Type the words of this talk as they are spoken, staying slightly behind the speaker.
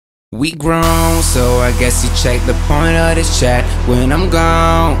We grown, so I guess you check the point of this chat. When I'm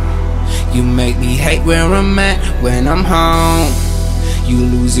gone, you make me hate where I'm at. When I'm home, you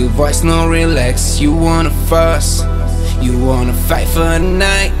lose your voice, no relax. You wanna fuss, you wanna fight for the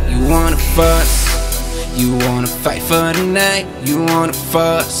night. You wanna fuss, you wanna fight for the night. You wanna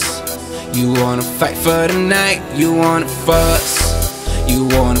fuss, you wanna fight for the night. You wanna fuss, you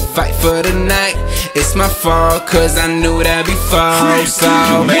wanna fight for the night. It's my fault, cause I knew that before.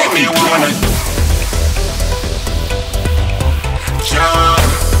 So make me wanna jump,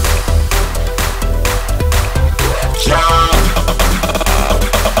 jump,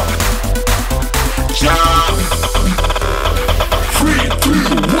 jump. 3, 2,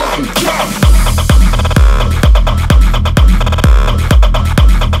 1, jump.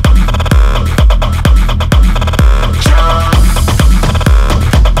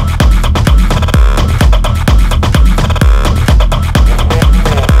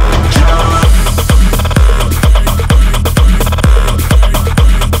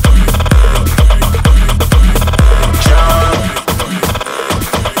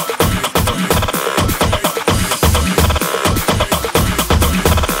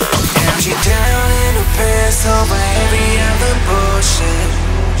 Over every other bullshit.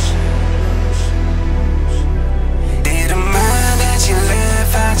 Didn't mind that you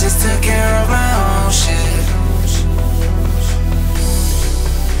left, I just took care of my own shit.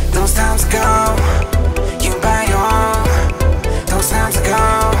 Those times ago, you buy your own. Those times ago,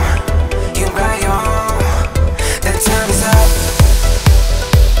 you buy your own. That time is up.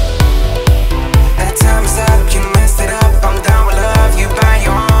 That time is up, you messed it up. I'm done with love, you buy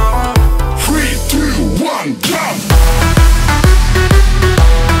your own. 3, 2, 1, jump!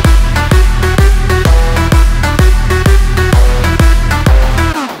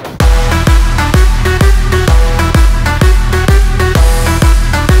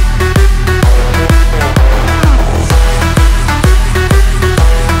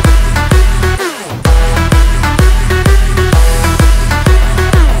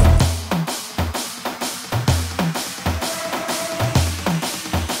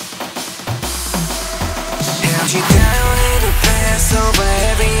 You down in the past over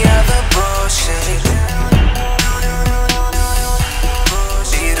every other bullshit.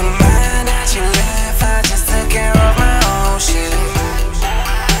 Didn't mind that you left, I just took care of my own shit.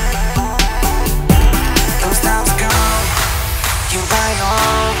 Those times ago, you buy your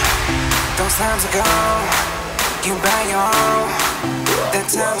own. Those times ago, you buy your own. That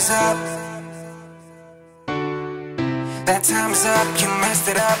time's up. That time's up, you messed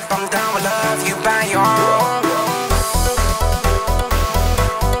it up, I'm done with love.